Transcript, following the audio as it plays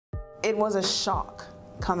It was a shock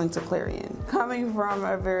coming to Clarion. Coming from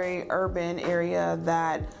a very urban area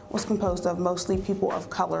that was composed of mostly people of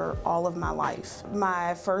color all of my life.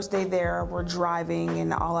 My first day there, we're driving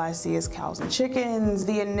and all I see is cows and chickens.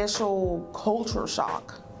 The initial culture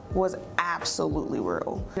shock was absolutely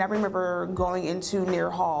real. And I remember going into Near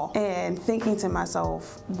Hall and thinking to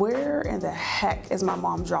myself, where in the heck is my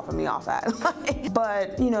mom dropping me off at?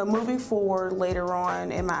 But you know, moving forward later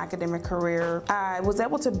on in my academic career, I was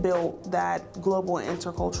able to build that global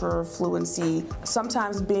intercultural fluency.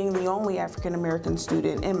 Sometimes being the only African American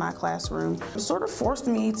student in my classroom sort of forced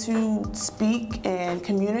me to speak and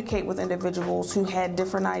communicate with individuals who had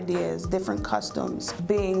different ideas, different customs.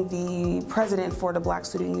 Being the president for the Black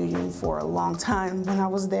Student Union for a long time when I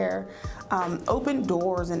was there, opened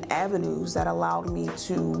doors and avenues that allowed me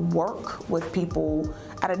to work with people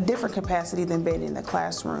at a different capacity than being in the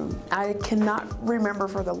classroom. I cannot remember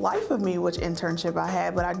for the life of me which internship I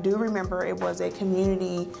had, but I do remember it was a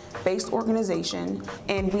community-based organization,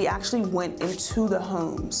 and we actually went into the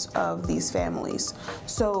homes of these families.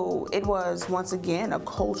 So it was, once again, a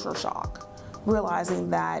culture shock, realizing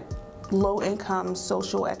that low-income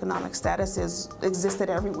socioeconomic statuses existed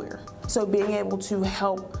everywhere. So being able to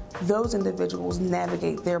help those individuals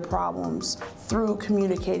navigate their problems through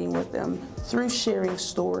communicating with them, through sharing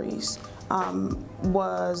stories,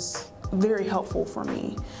 was very helpful for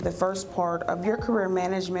me. The first part of your career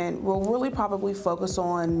management will really probably focus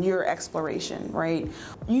on your exploration, right?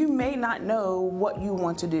 You may not know what you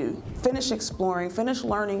want to do. Finish exploring, finish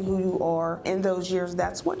learning who you are in those years.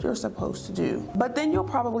 That's what you're supposed to do. But then you'll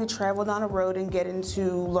probably travel down a road and get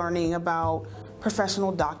into learning about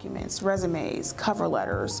professional documents, resumes, cover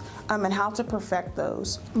letters, and how to perfect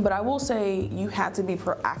those. But I will say you have to be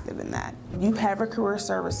proactive in that. You have a career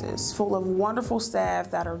services full of wonderful staff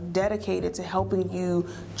that are dedicated to helping you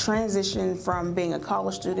transition from being a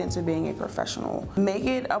college student to being a professional. Make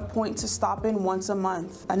it a point to stop in once a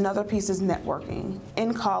month. Another piece is networking.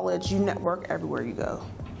 In college, you network everywhere you go.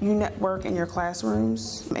 You network in your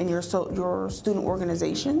classrooms, in your student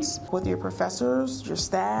organizations, with your professors, your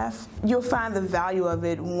staff. You'll find the value of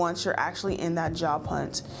it once you're actually in that job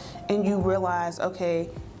hunt and you realize, okay,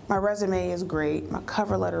 my resume is great, my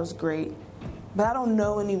cover letter is great, but I don't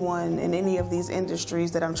know anyone in any of these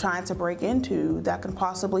industries that I'm trying to break into that can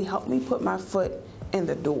possibly help me put my foot in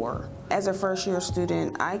the door. As a first-year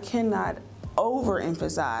student, I cannot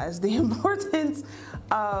overemphasize the importance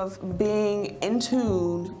of being in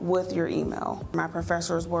tune with your email. My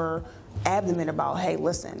professors were adamant about, hey,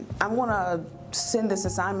 listen, I'm gonna send this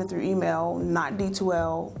assignment through email, not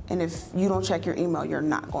D2L, and if you don't check your email, you're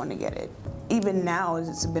not going to get it. Even now,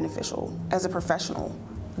 it's beneficial as a professional.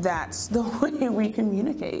 That's the way we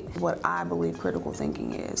communicate. What I believe critical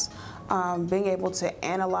thinking is, being able to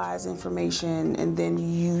analyze information and then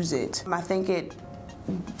use it. I think it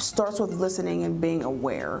starts with listening and being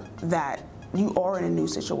aware that you are in a new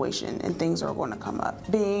situation and things are going to come up.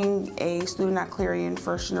 Being a student at Clarion,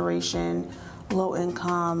 first generation, low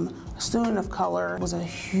income, student of color was a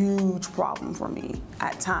huge problem for me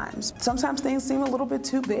at times. Sometimes things seem a little bit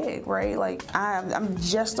too big, right? Like I'm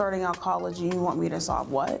just starting out college and you want me to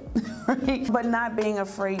solve what? Right? But not being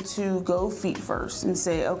afraid to go feet first and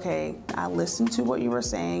say, okay, I listened to what you were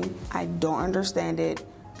saying, I don't understand it,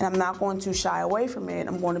 and I'm not going to shy away from it.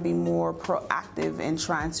 I'm going to be more proactive in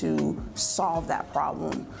trying to solve that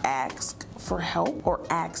problem. Ask for help or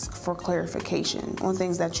ask for clarification on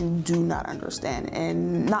things that you do not understand,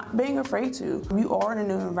 and not being afraid to. You are in a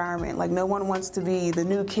new environment. Like, no one wants to be the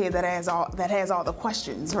new kid that has all the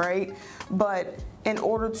questions, right? But in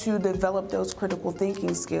order to develop those critical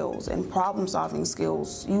thinking skills and problem solving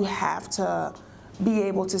skills, you have to be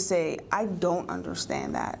able to say, I don't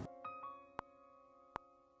understand that.